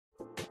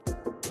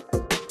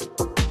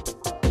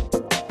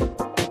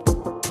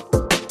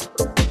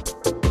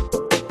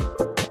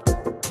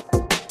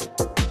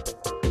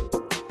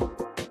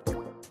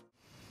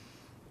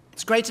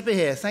great to be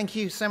here. Thank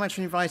you so much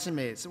for inviting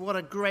me. What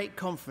a great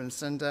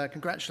conference, and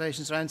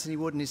congratulations to Anthony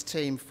Wood and his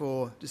team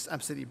for just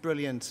absolutely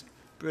brilliant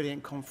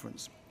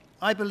conference.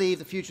 I believe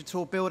the future of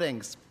tall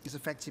buildings is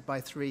affected by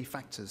three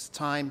factors: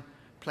 time,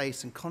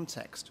 place, and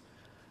context.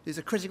 These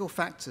are critical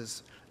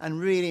factors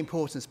and really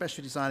important,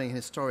 especially designing in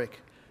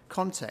historic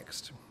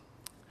context.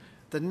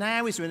 The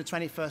now is we're in the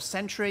 21st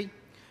century,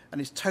 and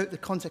the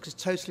context is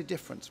totally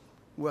different.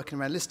 Working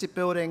around listed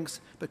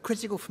buildings, but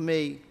critical for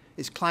me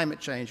is climate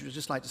change, which I'd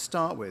just like to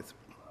start with.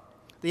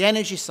 The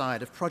energy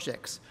side of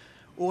projects.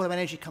 All of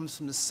energy comes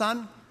from the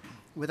sun.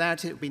 Without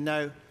it, there would be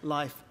no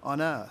life on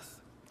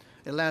Earth.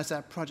 It allows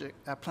our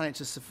planet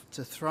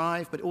to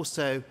thrive, but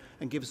also,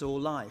 and give us all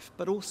life.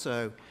 But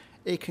also,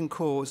 it can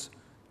cause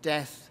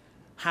death,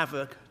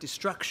 havoc,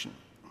 destruction.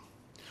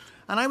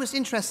 And I was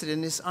interested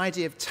in this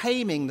idea of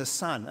taming the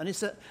sun. And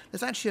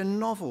there's actually a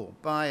novel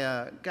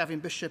by Gavin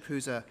Bishop,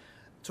 who's a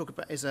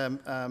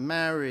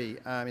Maori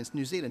in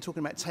New Zealand,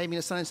 talking about taming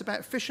the sun. It's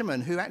about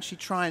fishermen who actually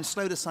try and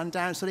slow the sun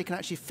down so they can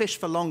actually fish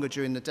for longer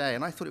during the day.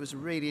 And I thought it was a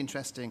really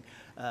interesting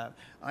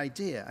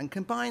idea. And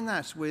combine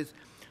that with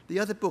the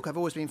other book I've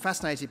always been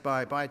fascinated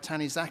by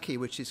Tanizaki,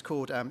 which is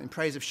called In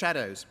Praise of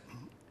Shadows.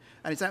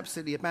 And it's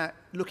absolutely about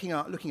looking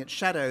at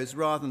shadows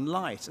rather than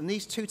light. And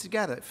these two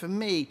together, for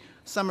me,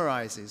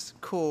 summarizes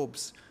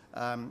Corb's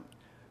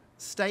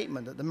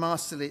statement that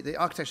the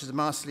architecture is a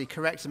masterly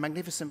correct and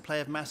magnificent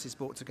play of masses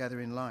brought together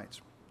in light.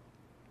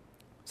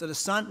 So the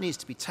sun needs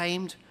to be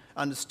tamed,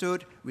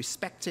 understood,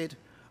 respected,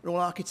 and all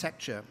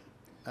architecture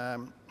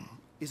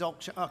is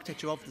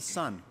architecture of the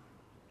sun.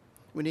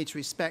 We need to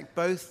respect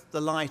both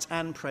the light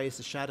and praise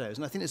the shadows.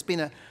 And I think there's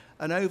been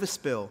an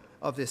overspill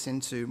of this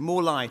into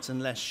more light and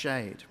less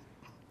shade.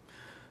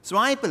 So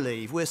I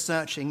believe we're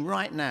searching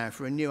right now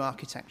for a new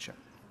architecture,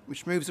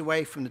 which moves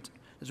away from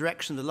the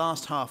direction of the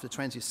last half of the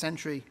 20th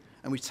century,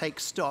 and we take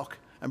stock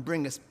and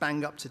bring us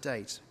bang up to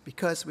date,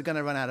 because we're going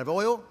to run out of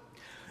oil,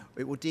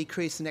 it will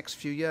decrease the next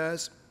few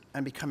years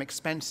and become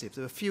expensive.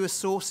 There are fewer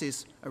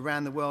sources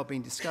around the world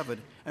being discovered,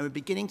 and we're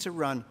beginning to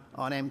run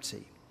on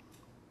empty.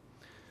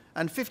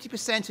 And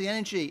 50% of the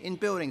energy in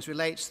buildings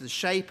relates to the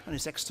shape and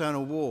its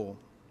external wall.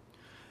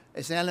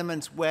 It's an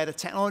element where the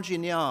technology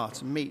and the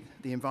art meet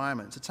the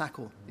environment, to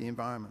tackle the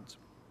environment.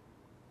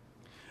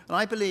 And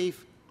I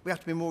believe we have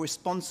to be more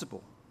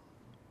responsible.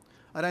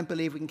 I don't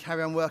believe we can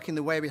carry on working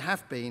the way we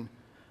have been.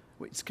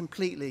 It's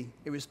completely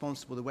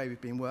irresponsible the way we've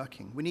been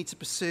working. We need to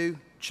pursue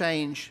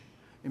change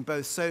in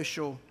both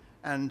social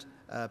and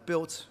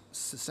built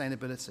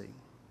sustainability.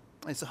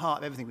 It's the heart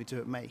of everything we do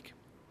at Make.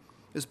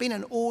 There's been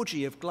an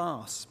orgy of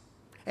glass.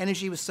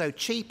 Energy was so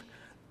cheap.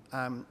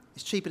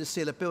 It's cheaper to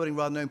seal a building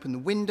rather than open the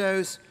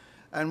windows.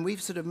 And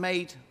we've sort of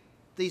made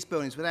these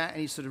buildings without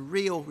any sort of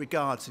real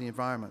regard to the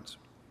environment.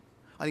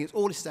 I think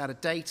all this is out of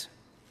date,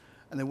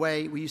 and the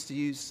way we used to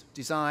use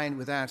design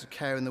without a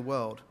care in the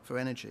world for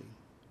energy.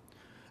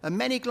 And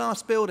many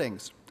glass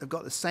buildings have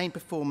got the same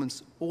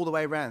performance all the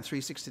way around,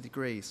 360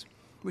 degrees,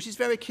 which is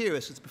very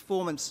curious, because the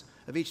performance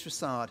of each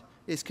facade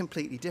is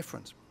completely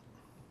different.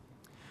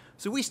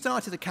 So we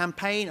started a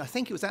campaign, I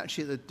think it was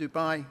actually at the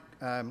Dubai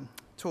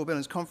Tall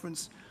Buildings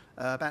Conference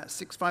about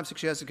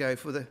 5-6 years ago,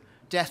 for the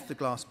death of the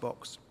glass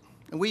box.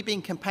 And we've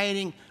been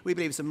campaigning, we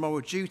believe it's a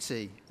moral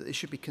duty that it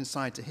should be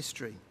consigned to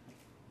history.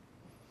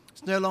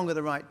 It's no longer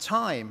the right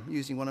time,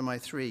 using one of my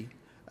three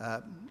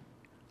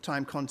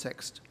time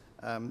context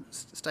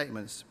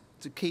statements,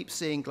 to keep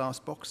seeing glass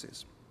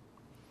boxes.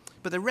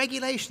 But the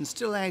regulations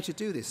still allow you to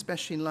do this,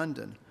 especially in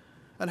London.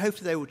 And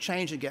hopefully they will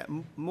change and get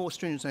more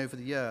stringent over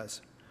the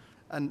years.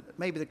 And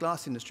maybe the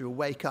glass industry will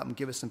wake up and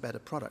give us some better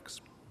products.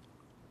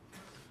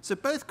 So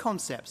both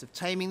concepts of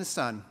taming the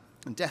sun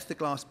and death of the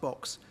glass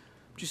box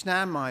just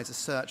now minds a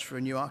search for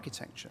a new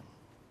architecture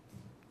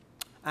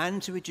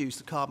and to reduce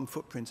the carbon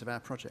footprint of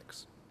our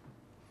projects.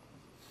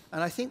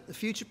 And I think the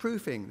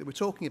future-proofing that we're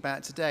talking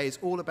about today is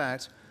all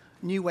about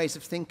new ways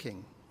of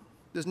thinking.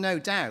 There's no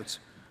doubt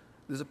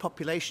there's a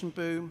population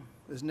boom.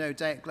 There's no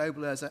doubt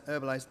global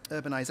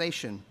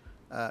urbanization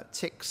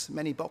ticks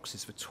many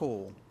boxes for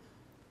tall,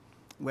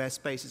 where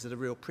space is at a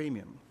real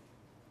premium.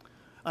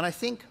 And I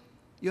think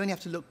you only have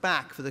to look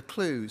back for the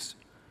clues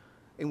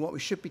in what we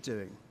should be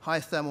doing. High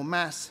thermal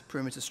mass,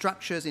 perimeter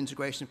structures,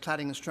 integration of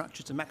cladding and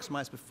structure to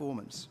maximize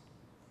performance.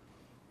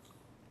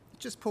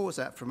 Just pause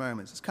that for a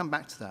moment. Let's come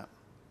back to that.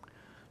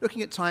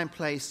 Looking at time,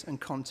 place,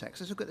 and context.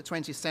 Let's look at the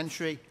 20th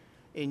century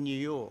in New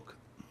York.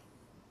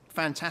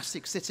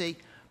 Fantastic city,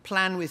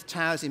 planned with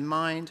towers in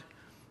mind,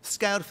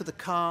 scaled for the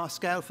car,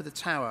 scaled for the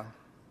tower.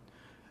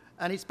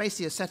 And it's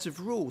basically a set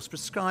of rules,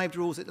 prescribed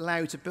rules that allow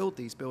you to build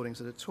these buildings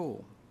that are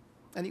tall.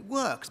 And it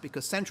works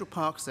because Central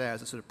Park's there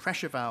as a sort of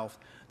pressure valve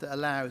that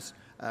allows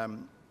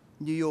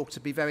New York to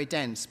be very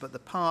dense, but the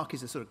park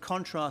is a sort of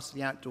contrast to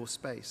the outdoor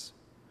space.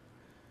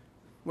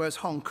 Whereas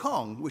Hong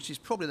Kong, which is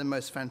probably the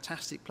most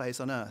fantastic place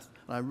on earth,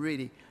 and I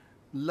really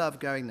love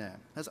going there,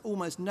 has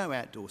almost no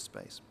outdoor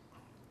space.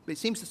 But it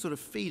seems to sort of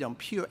feed on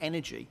pure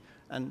energy.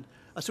 And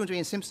I was talking to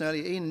Ian Simpson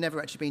earlier. Ian had never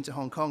actually been to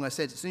Hong Kong. I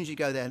said, as soon as you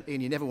go there,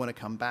 Ian, you never want to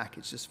come back.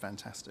 It's just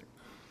fantastic.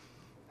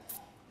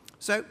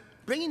 So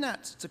bringing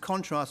that to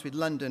contrast with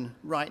London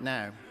right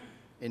now,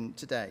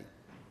 today.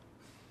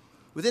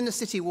 Within the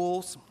city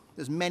walls,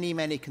 there's many,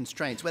 many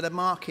constraints where the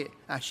market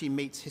actually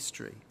meets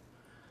history.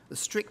 There's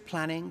strict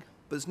planning,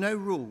 but there's no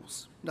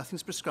rules.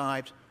 Nothing's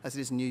prescribed, as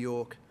it is in New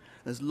York.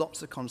 And there's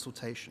lots of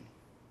consultation.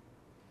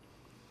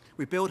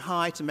 We build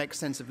high to make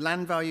sense of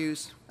land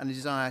values and a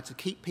desire to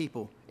keep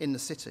people in the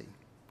city.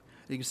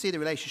 And you can see the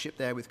relationship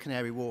there with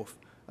Canary Wharf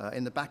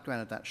in the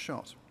background of that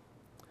shot.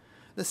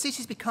 The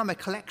city's become a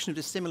collection of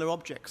dissimilar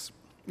objects,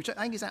 which I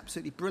think is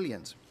absolutely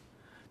brilliant.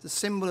 It's a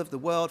symbol of the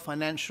world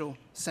financial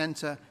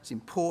centre, its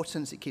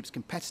importance, it keeps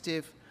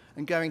competitive,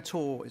 and going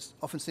tall is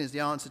often seen as the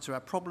answer to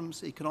our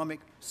problems, economic,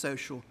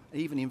 social,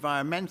 and even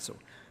environmental.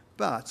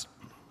 But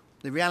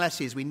the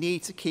reality is we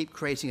need to keep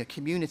creating a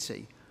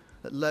community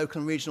at local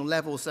and regional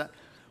levels that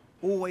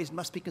always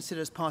must be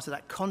considered as part of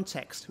that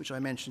context which I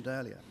mentioned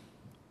earlier.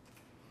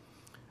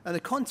 And the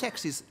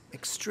context is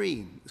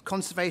extreme. There's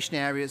conservation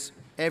areas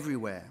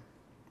everywhere.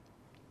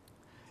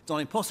 It's not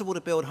impossible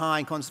to build high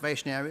in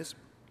conservation areas.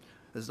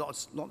 There's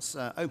lots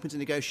open to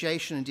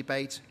negotiation and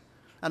debate,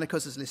 and of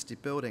course there's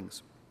listed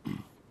buildings.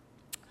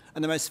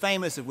 And the most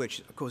famous of which,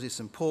 of course, is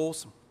St.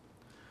 Paul's.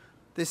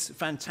 This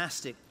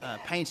fantastic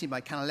painting by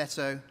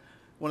Canaletto,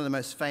 one of the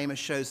most famous,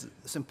 shows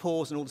St.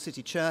 Paul's and all the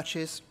city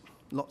churches,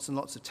 lots and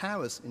lots of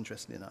towers,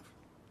 interestingly enough.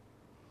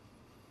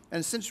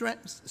 And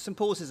St.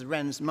 Paul's is a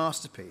Wren's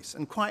masterpiece,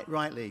 and quite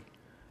rightly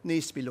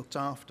needs to be looked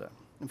after.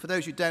 And for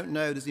those who don't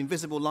know, there's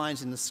invisible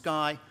lines in the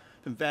sky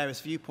from various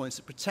viewpoints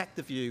that protect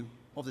the view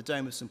of the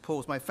dome of St.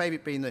 Paul's. My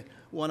favourite being the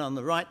one on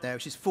the right there,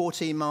 which is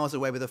 14 miles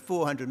away with a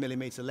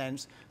 400mm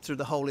lens through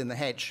the hole in the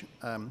hedge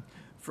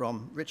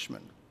from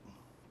Richmond.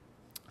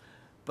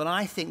 But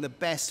I think the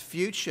best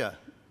future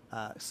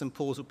St.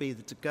 Paul's will be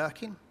the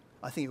Gherkin.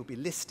 I think it will be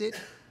listed.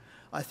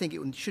 I think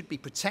it should be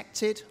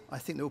protected. I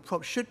think there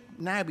should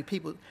now be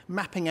people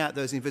mapping out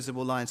those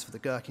invisible lines for the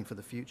Gherkin for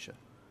the future.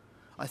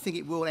 I think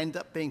it will end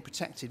up being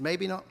protected,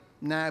 maybe not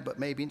now, but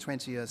maybe in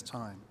 20 years'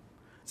 time.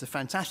 It's a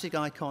fantastic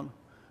icon,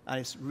 and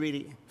it's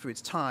really, for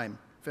its time,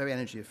 very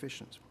energy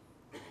efficient.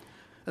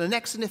 And the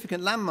next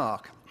significant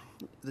landmark,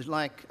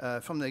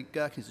 from the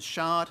Gherkin, is the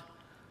Shard.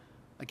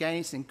 Again,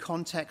 it's in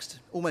context,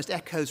 almost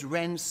echoes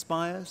Wren's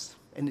spires,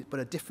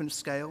 but a different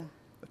scale,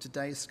 of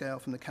today's scale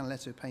from the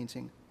Canaletto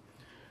painting.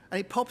 And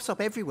it pops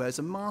up everywhere as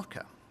a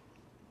marker.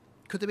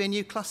 Could there be a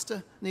new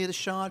cluster near the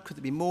Shard? Could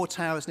there be more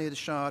towers near the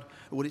Shard?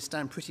 Or would it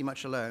stand pretty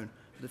much alone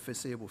for the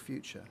foreseeable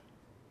future?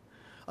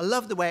 I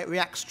love the way it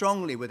reacts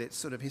strongly with its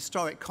sort of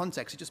historic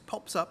context. It just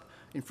pops up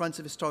in front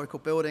of historical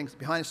buildings,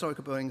 behind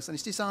historical buildings, and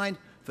it's designed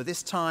for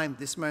this time,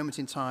 this moment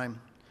in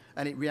time,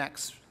 and it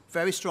reacts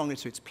very strongly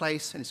to its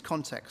place and its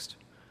context,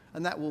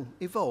 and that will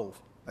evolve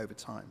over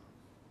time.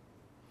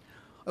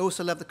 I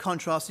also love the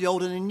contrast, the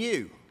old and the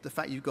new, the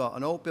fact you've got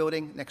an old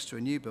building next to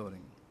a new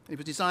building. If it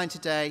was designed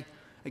today,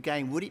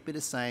 again, would it be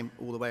the same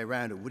all the way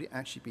around, or would it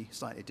actually be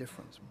slightly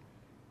different?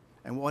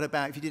 And what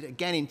about if you did it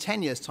again in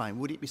 10 years' time?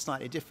 Would it be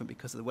slightly different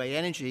because of the way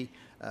energy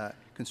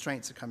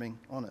constraints are coming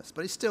on us?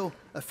 But it's still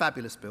a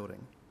fabulous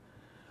building.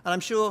 And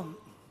I'm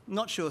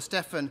not sure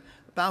Stefan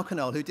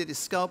Balkanol, who did this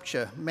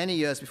sculpture many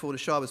years before the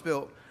Shard was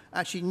built,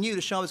 actually knew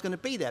the Shard was going to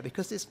be there,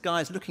 because this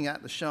guy's looking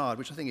at the Shard,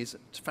 which I think is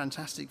a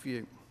fantastic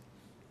view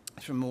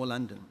from more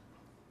London.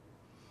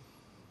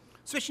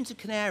 Switching to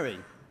Canary,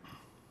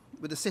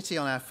 with the city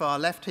on our far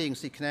left here, you can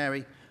see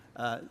Canary,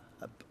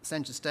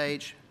 centre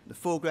stage. The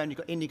foreground, you've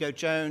got Indigo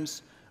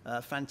Jones,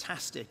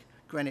 fantastic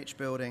Greenwich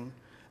building.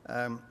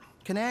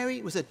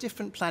 Canary was a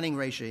different planning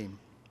regime.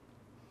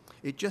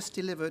 It just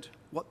delivered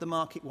what the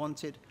market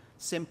wanted,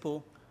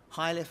 simple,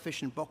 highly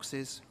efficient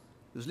boxes.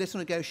 There was little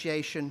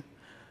negotiation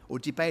or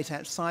debate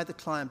outside the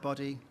client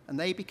body, and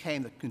they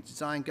became the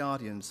design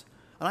guardians,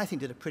 and I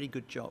think did a pretty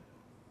good job.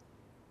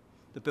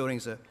 The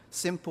buildings are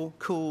simple,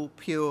 cool,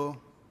 pure,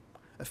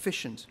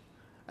 efficient,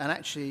 and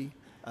actually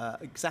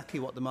exactly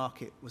what the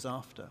market was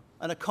after.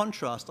 And a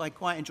contrast, I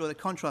quite enjoy the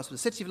contrast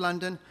with the City of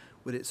London,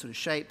 with its sort of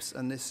shapes,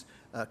 and this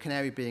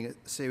Canary being a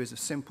series of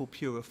simple,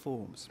 purer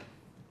forms.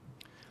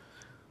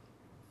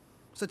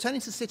 So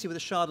turning to the city with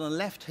the Shard on the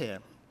left here,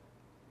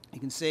 you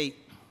can see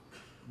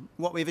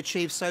what we've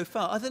achieved so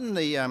far. Other than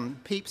the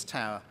Pepys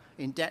Tower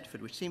in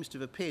Deptford, which seems to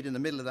have appeared in the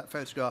middle of that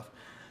photograph,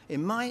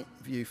 in my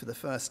view for the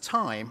first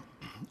time,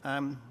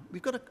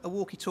 we've got a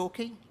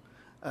walkie-talkie.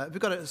 We've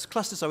got a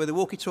cluster, with a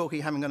walkie-talkie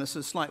having a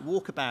sort of slight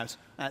walkabout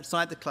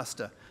outside the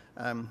cluster.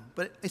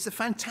 But it's a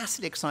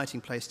fantastically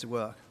exciting place to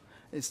work.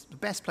 It's the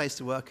best place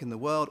to work in the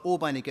world, all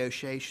by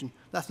negotiation,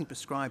 nothing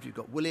prescribed. You've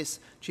got Willis,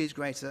 Cheese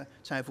Grater,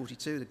 Tower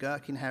 42, the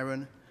Gherkin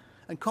Heron.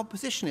 And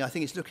compositionally, I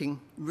think it's looking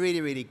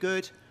really, really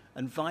good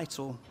and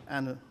vital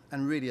and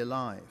really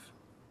alive.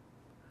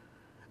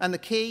 And the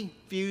key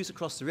views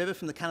across the river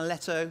from the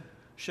Canaletto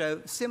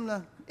show a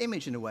similar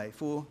image in a way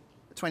for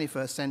the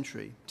 21st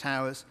century.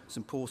 Towers,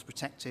 St. Paul's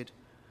protected.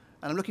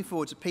 And I'm looking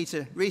forward to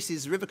Peter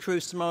Reese's river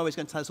cruise tomorrow. He's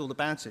going to tell us all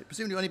about it.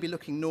 Presumably you'll only be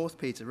looking north,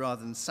 Peter,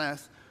 rather than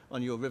south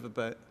on your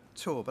riverboat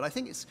tour. But I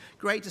think it's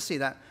great to see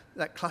that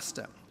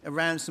cluster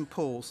around St.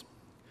 Paul's.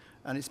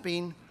 And it's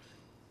been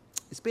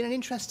it's been an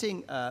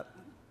interesting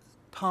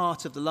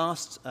part of the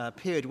last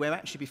period where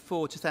actually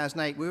before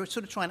 2008 we were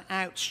sort of trying to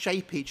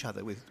outshape each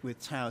other with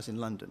towers in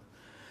London.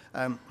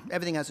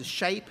 Everything has a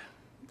shape,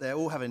 they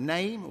all have a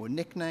name or a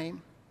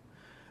nickname,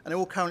 and they're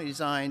all currently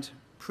designed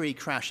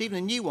pre-crash. Even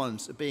the new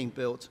ones that are being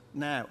built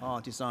now are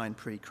designed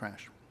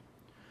pre-crash.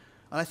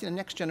 And I think the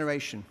next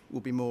generation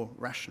will be more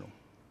rational,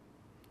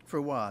 for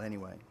a while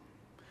anyway.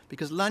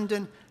 Because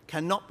London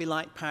cannot be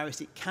like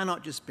Paris, it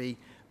cannot just be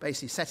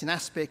basically set in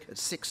aspic at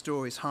 6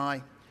 stories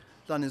high.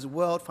 London is a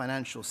world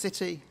financial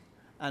city,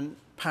 and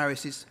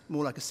Paris is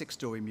more like a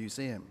 6-story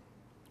museum,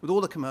 with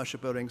all the commercial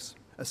buildings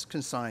as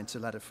consigned to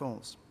La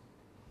Défense.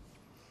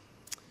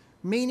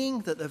 Meaning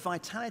that the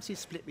vitality is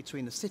split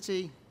between the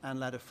city and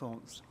La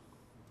Défense.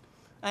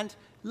 And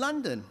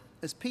London,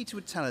 as Peter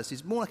would tell us,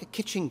 is more like a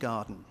kitchen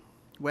garden,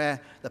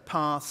 where the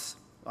paths,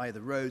 i.e. the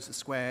roads, the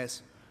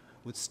squares,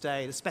 would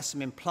stay, the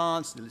specimen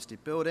plants, the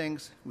listed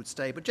buildings would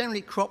stay, but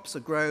generally crops are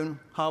grown,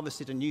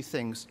 harvested, and new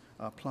things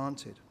are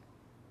planted.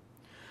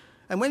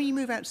 And when you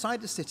move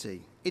outside the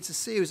city, it's a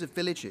series of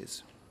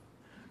villages.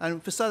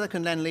 And for Southwark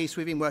and Lend-Lease,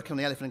 we've been working on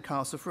the Elephant and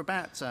Castle for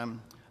about,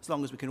 as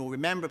long as we can all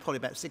remember, probably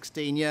about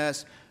 16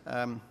 years,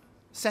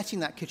 setting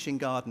that kitchen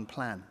garden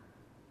plan.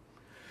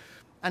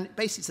 And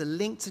basically, it's a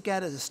link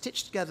together, to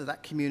stitch together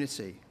that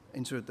community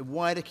into the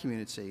wider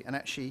community and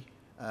actually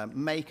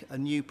make a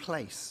new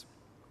place.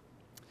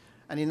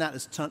 And in that,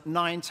 there's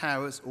 9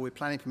 towers, or with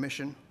planning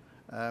permission,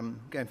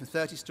 going from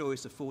 30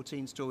 stories to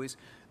 14 stories,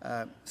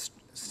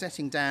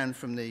 setting down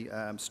from the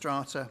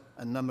strata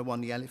and number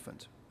 1, the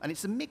Elephant. And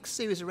it's a mixed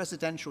series of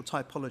residential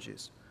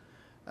typologies.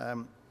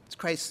 It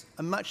creates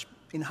a much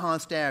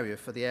enhanced area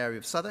for the area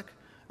of Southwark.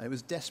 It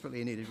was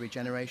desperately in need of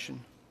regeneration.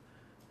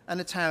 And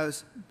the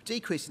towers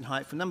decrease in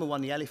height from number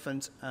 1, the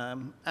Elephant,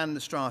 and the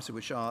strata,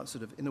 which are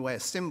sort of, in a way, a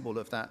symbol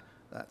of that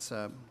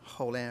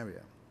whole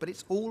area. But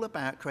it's all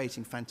about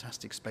creating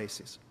fantastic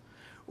spaces,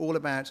 all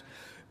about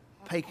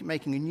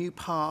making a new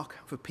park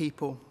for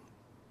people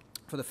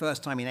for the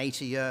first time in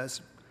 80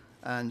 years,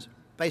 and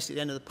basically at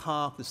the end of the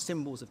park, the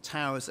symbols of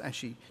towers that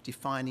actually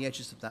define the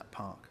edges of that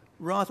park,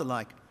 rather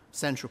like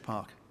Central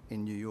Park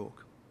in New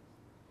York.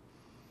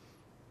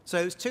 So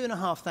it's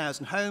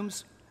 2,500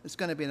 homes. It's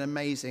going to be an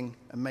amazing,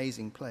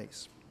 amazing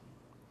place.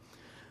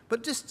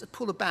 But just to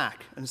pull it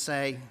back and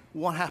say,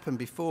 what happened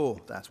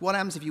before that? What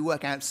happens if you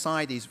work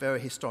outside these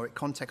very historic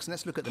contexts? And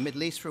let's look at the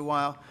Middle East for a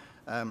while,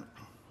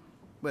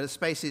 where the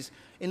spaces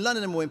in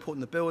London are more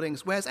important than the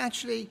buildings, whereas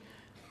actually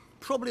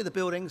probably the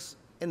buildings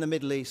in the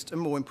Middle East are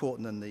more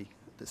important than the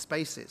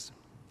spaces.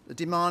 The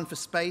demand for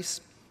space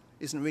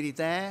isn't really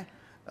there.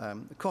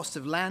 The cost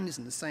of land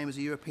isn't the same as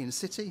a European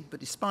city, but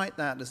despite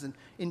that, there's an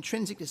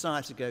intrinsic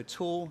desire to go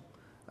tall,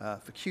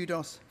 for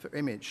kudos, for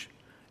image,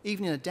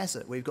 even in a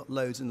desert where you've got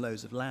loads and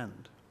loads of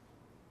land.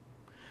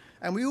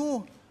 And we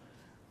all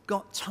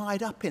got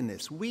tied up in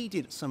this. We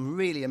did some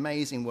really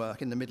amazing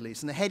work in the Middle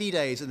East in the heady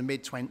days of the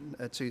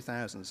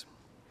mid-2000s.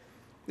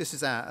 This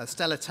is our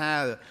Stellar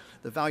Tower.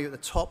 The value at the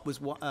top was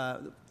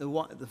the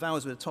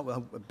values at the top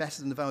were better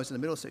than the values in the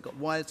middle, so it got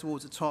wider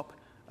towards the top.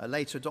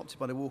 Later adopted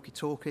by the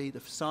walkie-talkie. The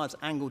facades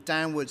angled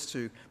downwards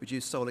to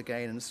reduce solar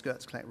gain, and the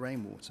skirts collect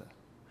rainwater.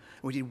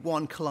 We did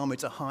 1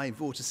 kilometre high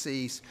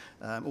vortices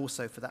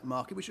also for that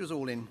market, which was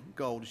all in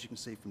gold, as you can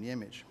see from the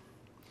image.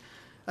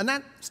 And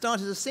that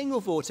started as a single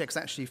vortex,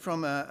 actually,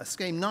 from a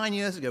scheme 9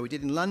 years ago we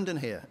did in London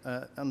here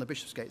on the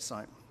Bishopsgate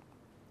site.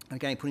 And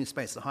again, putting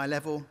space at a high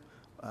level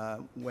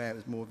where it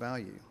was more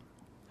value.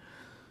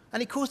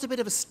 And it caused a bit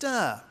of a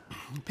stir.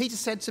 Peter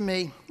said to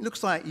me,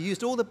 looks like you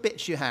used all the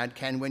bits you had,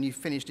 Ken, when you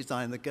finished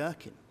designing the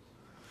gherkin.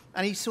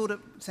 And he sort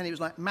of said it was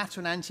like matter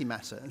and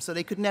antimatter, and so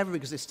they could never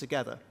exist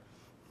together.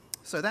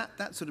 So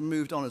that sort of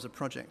moved on as a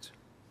project.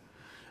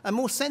 A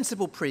more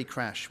sensible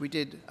pre-crash, we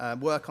did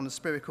work on the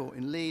Spiracle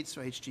in Leeds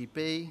for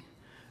HGB,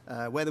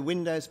 where the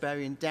windows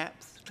vary in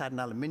depth, clad in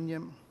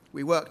aluminium.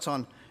 We worked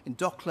on, in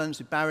Docklands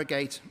with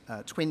Barrowgate,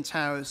 twin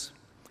towers,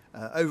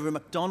 over a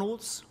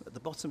McDonald's at the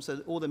bottom, so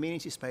that all the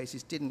amenity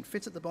spaces didn't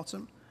fit at the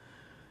bottom.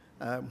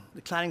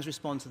 The claddings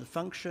respond to the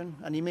function,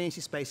 and the amenity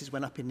spaces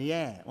went up in the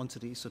air onto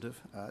these sort of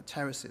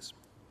terraces.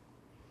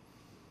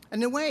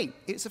 And in a way,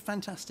 it's a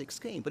fantastic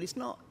scheme, but it's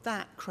not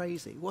that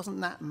crazy. It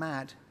wasn't that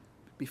mad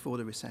before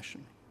the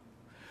recession.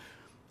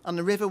 On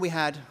the river, we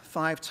had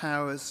 5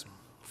 towers,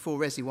 4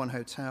 resi, 1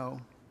 hotel,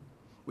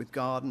 with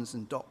gardens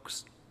and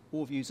docks,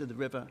 all views of the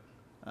river,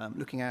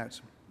 looking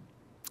out.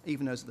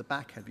 Even those at the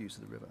back had views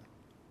of the river.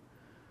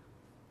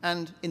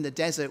 And in the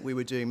desert, we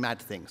were doing mad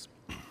things.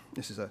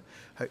 This is a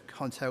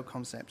hotel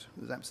concept.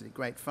 It was absolutely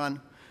great fun.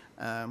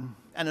 And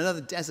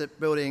another desert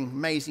building,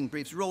 amazing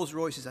briefs.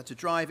 Rolls-Royces had to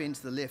drive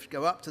into the lift,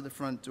 go up to the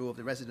front door of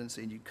the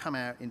residency, and you come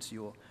out into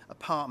your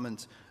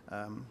apartment.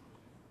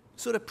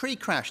 Sort of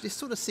pre-crash. This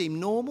sort of seemed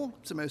normal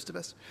to most of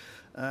us.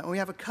 And we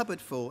have a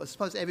cupboard full, I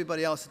suppose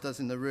everybody else does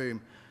in the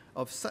room,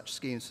 of such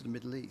schemes for the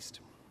Middle East.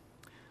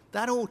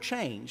 That all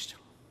changed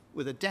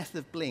with the death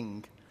of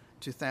Bling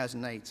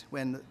 2008,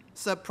 when the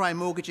subprime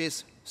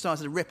mortgages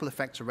started a ripple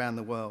effect around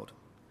the world.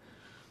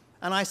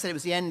 And I said it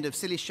was the end of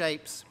silly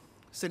shapes,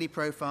 silly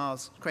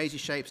profiles, crazy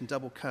shapes, and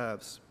double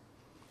curves.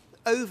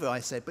 Over, I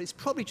said, but it's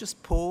probably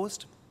just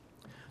paused.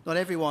 Not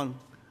everyone,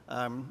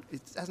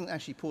 it hasn't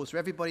actually paused for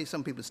everybody.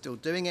 Some people are still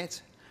doing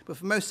it. But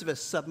for most of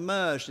us,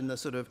 submerged in the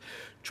sort of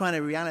trying to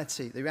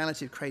the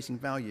reality of creating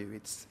value,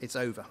 it's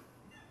over.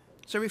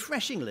 So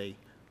refreshingly,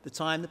 the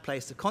time, the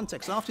place, the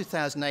context after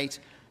 2008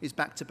 is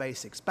back to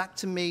basics, back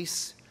to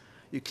Mies,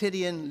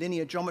 Euclidean,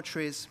 linear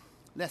geometries,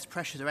 less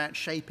pressure to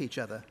outshape each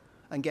other,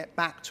 and get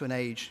back to an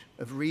age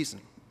of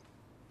reason.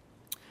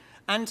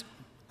 And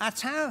our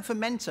tower for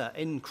Mentor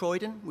in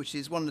Croydon, which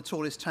is one of the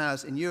tallest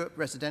towers in Europe,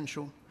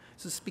 residential,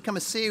 has become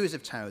a series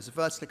of towers, of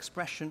vertical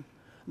expression,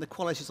 and the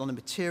qualities on the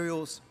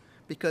materials,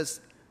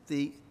 because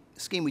the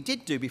scheme we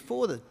did do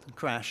before the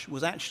crash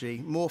was actually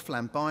more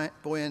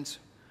flamboyant,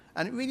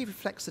 and it really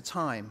reflects the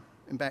time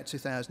in about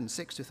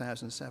 2006,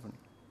 2007.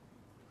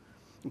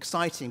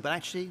 Exciting, but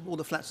actually all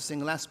the flats are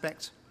single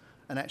aspect,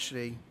 and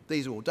actually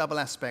these are all double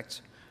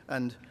aspect,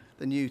 and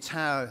the new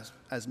tower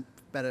has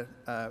better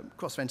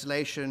cross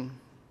ventilation,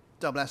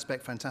 double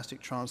aspect,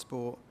 fantastic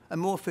transport, and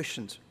more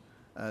efficient.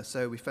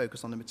 So we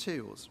focus on the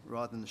materials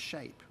rather than the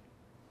shape.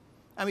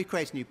 And we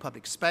create a new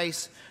public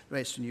space,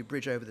 raised a new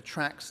bridge over the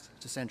tracks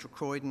to central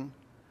Croydon.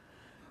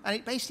 And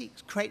it basically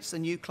creates a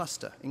new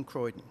cluster in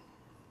Croydon.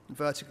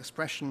 Vertical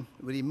expression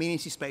with the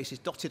amenity spaces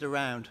dotted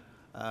around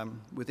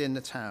within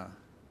the tower.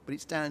 But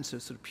it's down to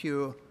sort of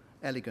pure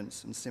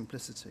elegance and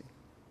simplicity.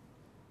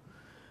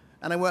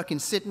 And I work in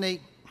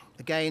Sydney,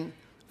 again,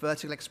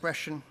 vertical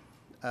expression,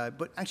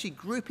 but actually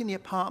grouping the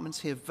apartments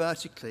here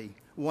vertically,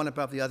 one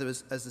above the other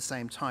as the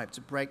same type,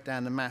 to break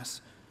down the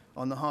mass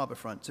on the harbour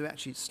front, so it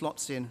actually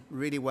slots in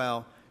really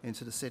well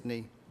into the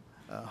Sydney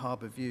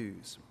harbour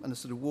views. And the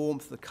sort of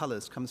warmth of the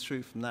colours comes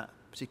through from that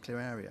particular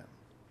area.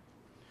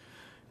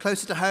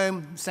 Closer to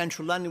home,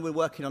 central London, we're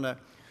working on a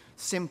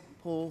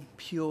simple,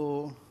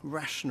 pure,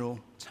 rational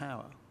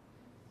tower.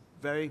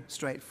 Very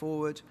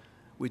straightforward,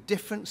 with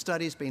different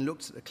studies being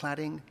looked at the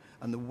cladding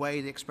and the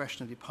way the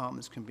expression of the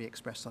apartments can be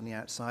expressed on the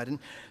outside. And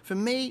for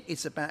me,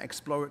 it's about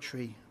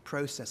exploratory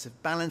process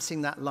of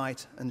balancing that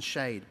light and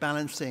shade,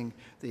 balancing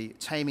the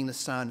taming the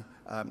sun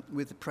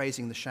with the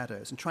praising the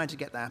shadows, and trying to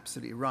get that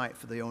absolutely right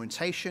for the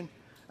orientation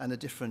and the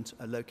different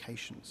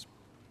locations.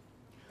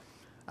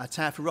 Our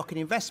tower for Rocket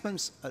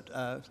Investments at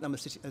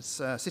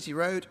City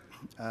Road,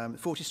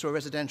 40-story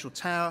residential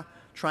tower,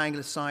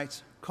 triangular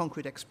site,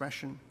 concrete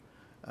expression,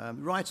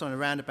 right on a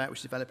roundabout which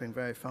is developing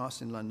very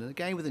fast in London.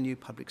 Again, with a new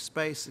public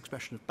space,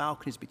 expression of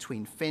balconies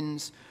between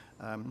fins,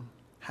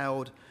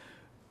 held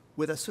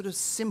with a sort of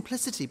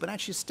simplicity, but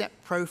actually a step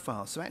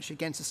profile. So actually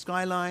against the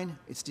skyline,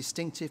 it's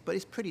distinctive, but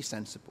it's pretty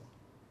sensible.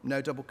 No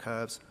double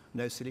curves,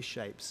 no silly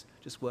shapes,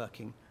 just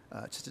working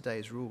to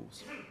today's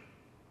rules.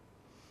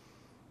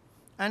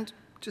 And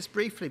just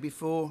briefly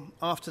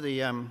after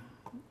the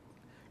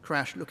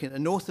crash, looking at the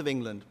north of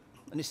England,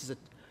 and this is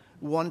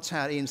one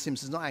tower Ian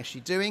Simpson's not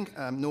actually doing,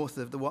 north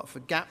of the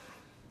Watford Gap.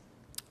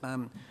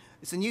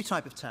 It's a new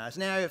type of tower. It's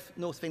an area of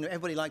north of England.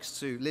 Everybody likes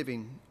to live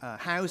in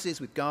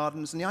houses with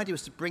gardens, and the idea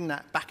was to bring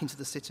that back into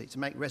the city, to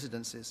make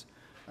residences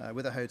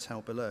with a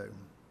hotel below.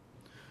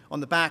 On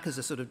the back is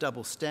a sort of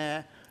double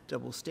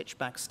stitch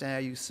back stair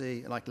you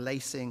see, like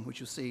lacing, which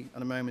you'll see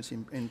in a moment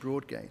in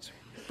Broadgate.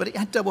 But it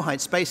had double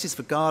height spaces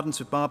for gardens,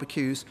 for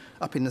barbecues,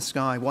 up in the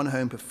sky, one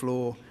home per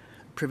floor,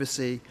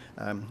 privacy,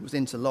 was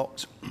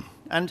interlocked.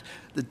 And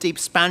the deep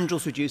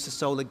spandrels reduce the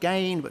solar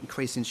gain, but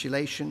increase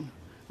insulation.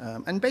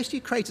 And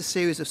basically create a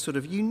series of sort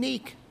of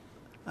unique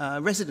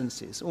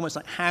residences, almost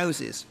like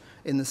houses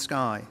in the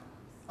sky,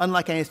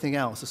 unlike anything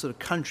else, a sort of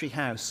country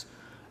house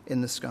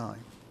in the sky,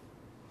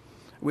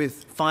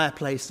 with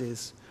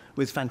fireplaces,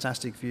 with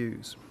fantastic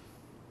views.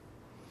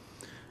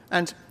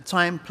 And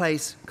time,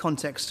 place,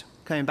 context,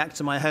 coming back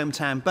to my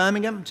hometown,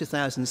 Birmingham,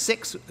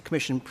 2006,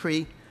 commissioned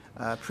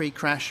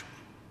pre-crash.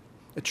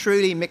 A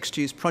truly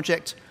mixed-use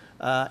project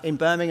in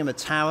Birmingham, a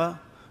tower,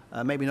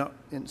 maybe not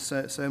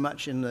so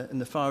much in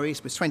the Far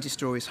East, but it's 20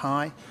 stories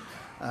high.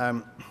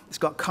 It's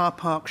got car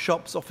park,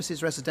 shops,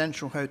 offices,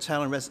 residential,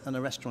 hotel, and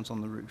a restaurant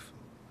on the roof.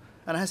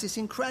 And it has this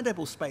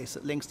incredible space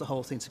that links the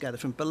whole thing together,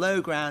 from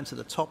below ground to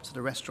the top to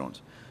the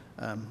restaurant,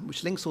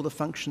 which links all the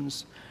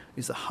functions,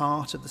 is the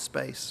heart of the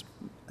space.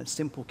 A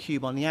simple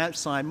cube on the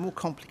outside, more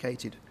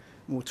complicated,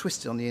 more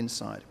twisted on the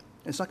inside.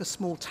 It's like a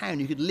small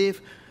town. You could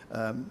live,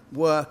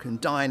 work,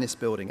 and die in this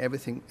building.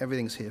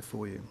 Everything's here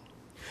for you.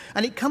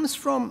 And it comes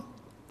from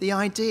the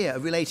idea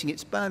of relating it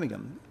to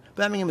Birmingham.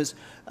 Birmingham has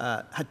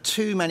had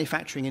two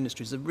manufacturing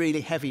industries, the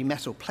really heavy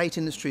metal plate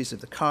industries of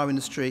the car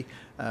industry,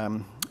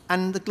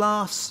 and the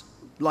glass,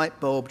 light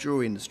bulb,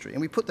 jewelry industry.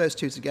 And we put those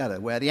two together,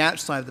 where the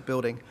outside of the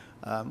building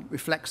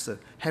reflects the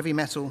heavy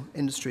metal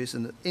industries,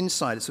 and the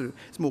inside is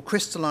it's more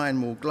crystalline,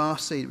 more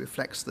glassy. It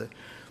reflects the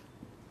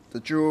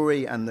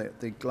jewelry and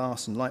the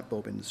glass and light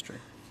bulb industry.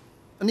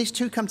 And these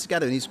two come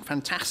together in these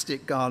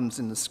fantastic gardens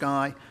in the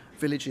sky,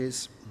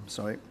 villages,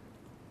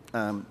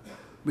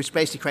 which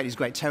basically create these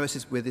great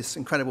terraces with this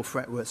incredible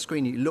fretwork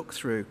screen you look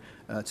through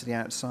to the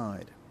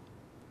outside.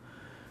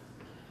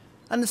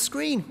 And the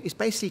screen is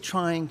basically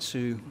trying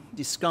to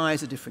disguise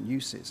the different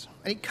uses.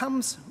 And it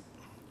comes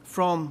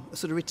from a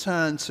sort of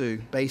return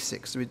to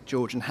basics with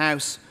Georgian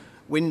house,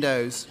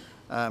 windows,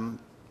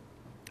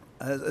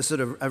 a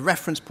sort of a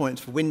reference point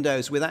for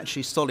windows with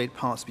actually solid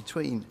parts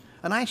between.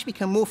 And I actually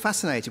became more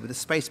fascinated with the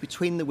space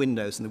between the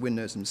windows and the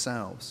windows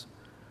themselves.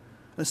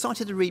 And I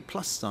started to read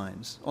plus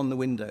signs on the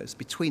windows,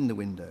 between the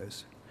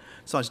windows.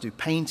 Started to do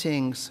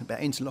paintings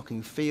about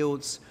interlocking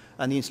fields,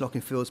 and the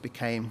interlocking fields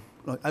became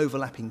like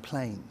overlapping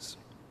planes.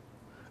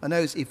 And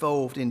those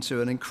evolved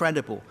into an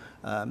incredible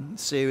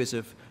series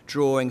of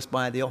drawings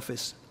by the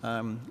office,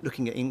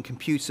 looking at in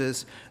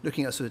computers,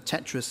 looking at sort of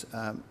Tetris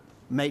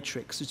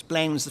matrix, which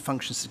blends the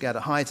functions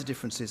together, hides the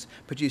differences,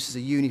 produces a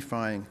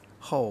unifying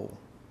whole.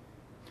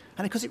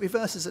 And because it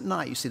reverses at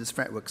night, you see this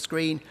fretwork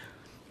screen.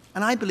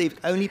 And I believe it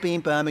could only be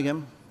in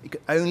Birmingham, it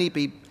could only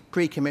be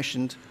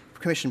commissioned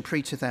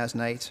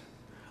pre-2008,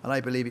 and I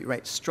believe it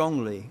rates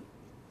strongly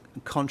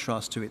in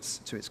contrast to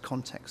its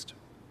context.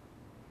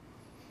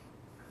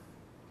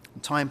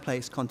 Time,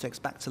 place,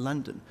 context, back to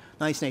London.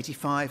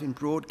 1985 in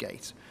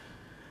Broadgate.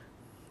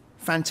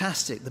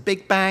 Fantastic. The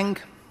Big Bang,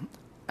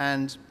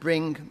 and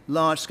bring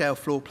large-scale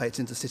floor plates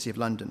into the City of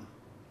London.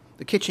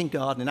 The kitchen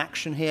garden in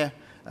action here.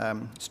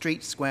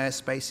 Streets, squares,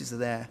 spaces are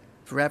there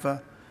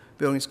forever.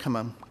 Buildings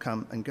come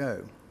and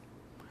go.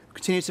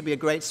 Continues to be a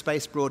great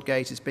space.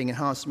 Broadgate is being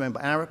enhanced at the moment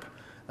by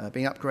Arup,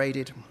 being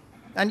upgraded.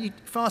 And you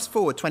fast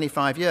forward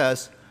 25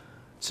 years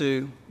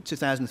to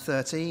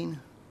 2013,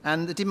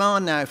 and the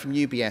demand now from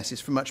UBS is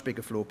for much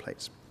bigger floor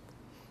plates.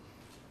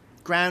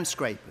 Ground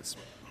scrapers,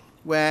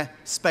 where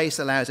space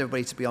allows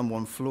everybody to be on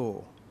one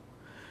floor.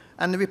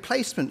 And the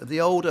replacement of the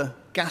older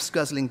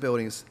gas-guzzling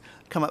buildings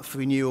come up for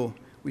renewal.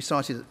 We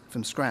started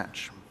from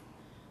scratch.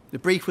 The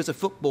brief was a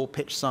football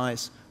pitch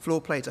size floor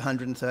plate,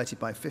 130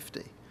 by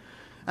 50.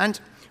 And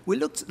we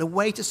looked at the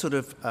way to sort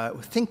of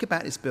think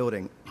about this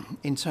building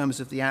in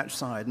terms of the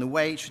outside and the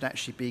way it should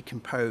actually be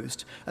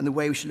composed and the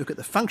way we should look at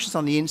the functions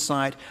on the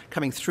inside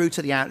coming through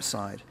to the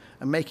outside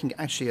and making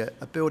actually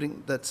a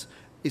building that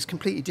is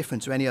completely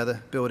different to any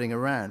other building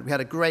around. We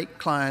had a great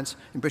client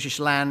in British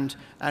Land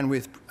and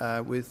with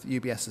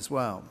UBS as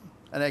well.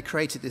 And they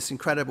created this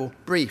incredible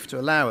brief to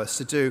allow us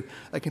to do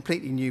a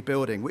completely new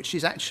building, which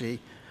is actually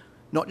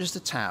not just a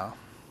tower,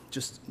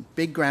 just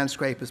big ground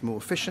scrapers, more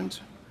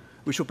efficient,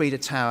 which will be the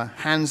tower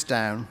hands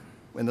down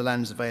when the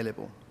land's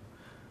available.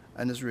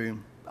 And there's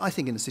room, I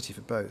think, in the city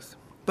for both.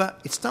 But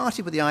it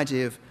started with the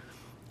idea of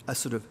a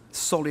sort of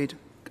solid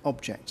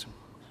object.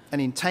 And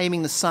in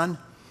Taming the Sun,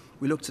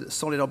 we looked at a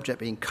solid object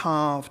being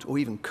carved or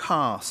even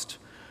cast,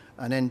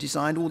 and then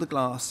designed all the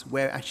glass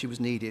where it actually was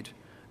needed.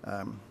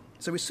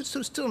 So we're sort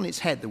of still on its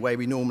head the way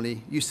we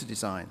normally used to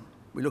design.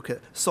 We look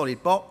at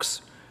solid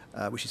box,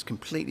 which is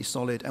completely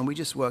solid, and we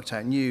just worked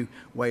out new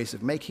ways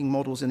of making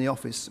models in the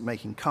office,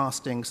 making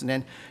castings, and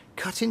then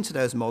cut into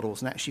those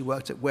models and actually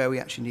worked at where we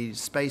actually needed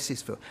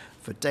spaces for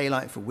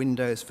daylight, for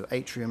windows, for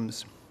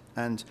atriums.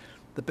 And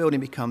the building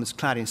becomes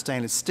clad in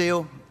stainless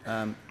steel,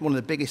 one of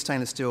the biggest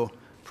stainless steel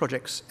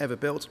projects ever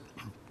built.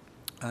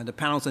 The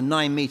panels are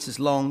 9 meters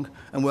long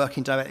and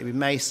working directly with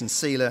mace and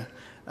sealer,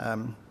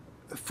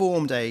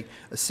 formed a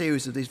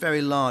series of these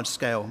very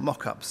large-scale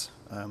mock-ups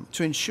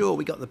to ensure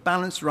we got the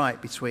balance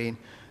right between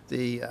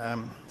the,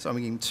 so I'm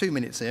giving 2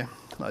 minutes here,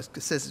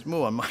 it says it's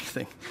more on my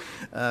thing,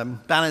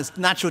 balanced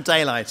natural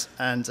daylight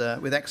and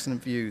with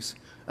excellent views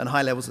and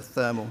high levels of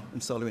thermal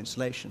and solar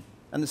insulation.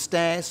 And the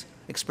stairs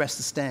express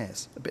the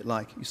stairs, a bit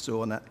like you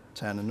saw on that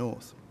tower in the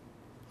north.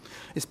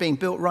 It's being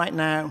built right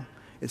now.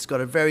 It's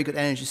got a very good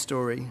energy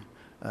story.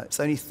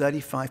 It's only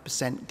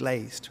 35%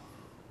 glazed.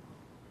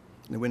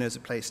 And the windows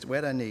are placed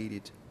where they're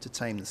needed to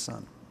tame the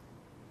sun.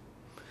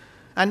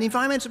 And the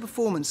environmental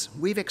performance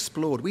we've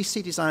explored, we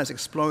see design as an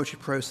exploratory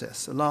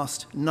process the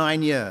last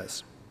 9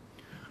 years.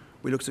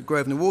 We looked at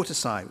Grosvenor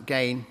Waterside,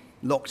 again,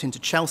 locked into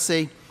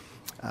Chelsea,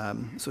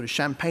 sort of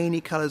champagne-y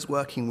colours,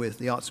 working with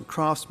the arts and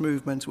crafts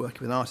movement,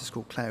 working with an artist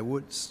called Claire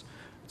Woods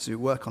to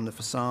work on the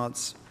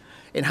facades.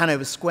 In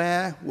Hanover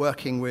Square,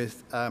 working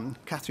with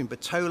Catherine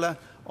Bertola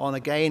on,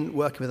 again,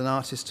 working with an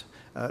artist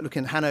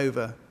looking at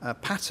Hanover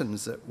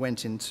patterns that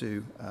went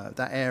into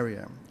that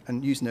area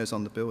and using those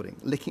on the building,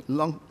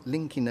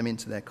 linking them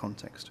into their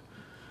context.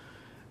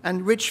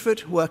 And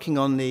Ridgeford, working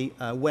on the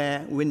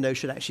where windows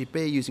should actually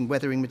be, using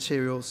weathering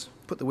materials,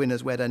 put the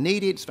windows where they're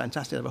needed. It's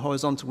fantastic to have a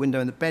horizontal window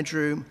in the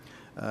bedroom,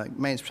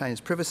 maintains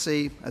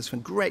privacy, has some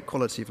great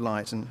quality of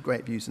light and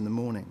great views in the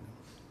morning.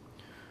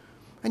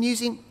 And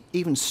using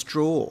even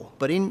straw,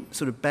 but in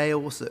sort of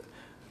bales that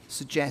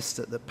suggest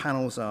that the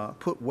panels are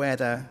put where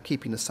they're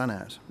keeping the sun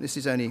out. This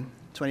is only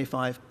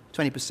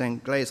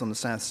 20% glaze on the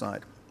south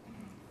side.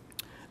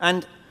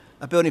 And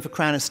a building for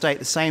Crown Estate,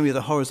 the same with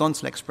a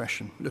horizontal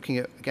expression, looking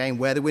at, again,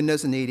 where the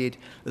windows are needed.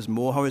 There's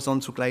more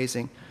horizontal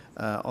glazing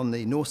on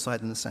the north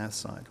side than the south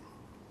side.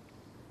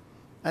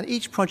 And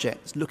each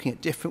project is looking at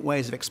different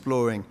ways of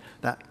exploring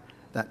that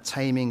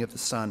taming of the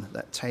sun,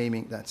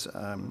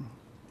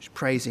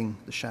 praising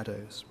the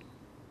shadows.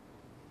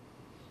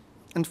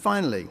 And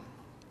finally,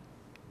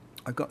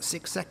 I've got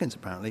 6 seconds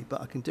apparently,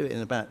 but I can do it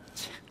in about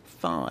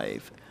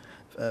 5,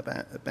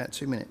 about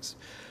 2 minutes.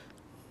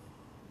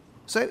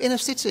 So in a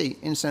city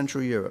in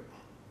Central Europe,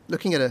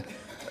 looking at a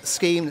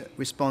scheme that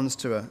responds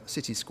to a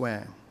city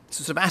square, it's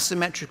a sort of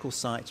asymmetrical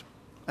site,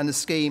 and the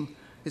scheme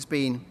has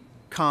been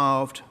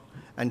carved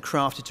and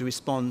crafted to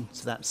respond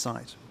to that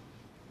site.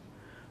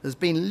 There's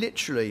been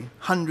literally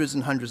hundreds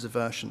and hundreds of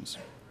versions,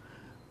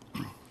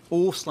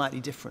 all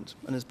slightly different,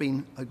 and there's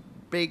been a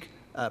big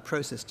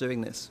process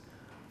doing this,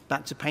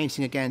 back to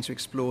painting again to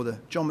explore the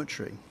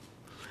geometry.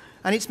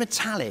 And it's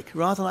metallic,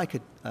 rather like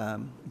a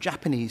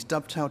Japanese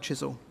dovetail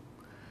chisel,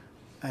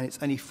 and it's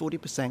only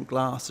 40%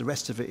 glass, the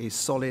rest of it is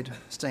solid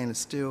stainless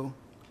steel,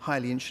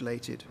 highly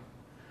insulated.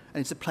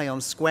 And it's a play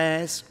on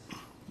squares,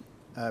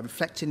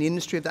 reflecting the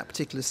industry of that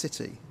particular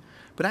city.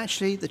 But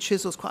actually, the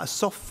chisel's quite a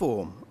soft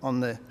form on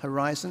the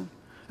horizon,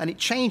 and it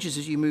changes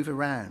as you move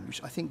around,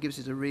 which I think gives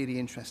it a really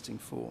interesting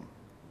form.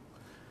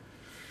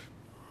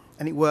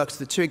 And it works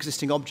with the 2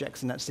 existing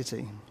objects in that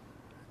city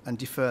and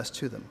defers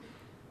to them.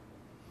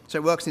 So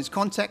it works in its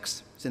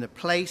context, it's in a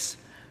place,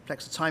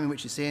 reflects the time in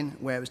which it's in,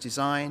 where it was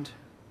designed.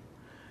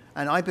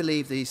 And I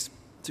believe these,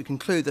 to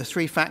conclude, the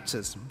 3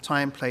 factors,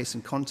 time, place,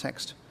 and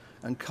context,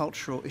 and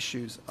cultural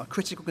issues, are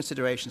critical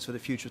considerations for the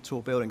future of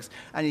tall buildings,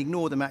 and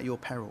ignore them at your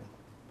peril.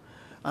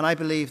 And I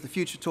believe the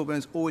future of tall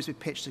buildings always be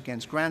pitched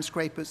against ground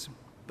scrapers,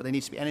 but they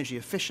need to be energy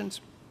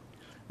efficient,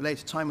 relate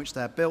to time in which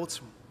they are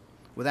built,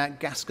 without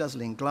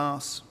gas-guzzling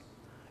glass,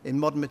 in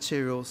modern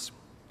materials,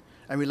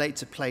 and relate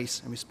to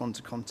place and respond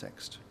to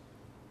context.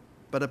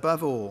 But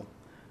above all,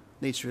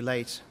 need to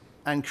relate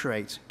and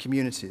create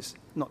communities,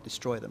 not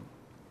destroy them.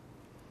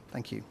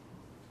 Thank you.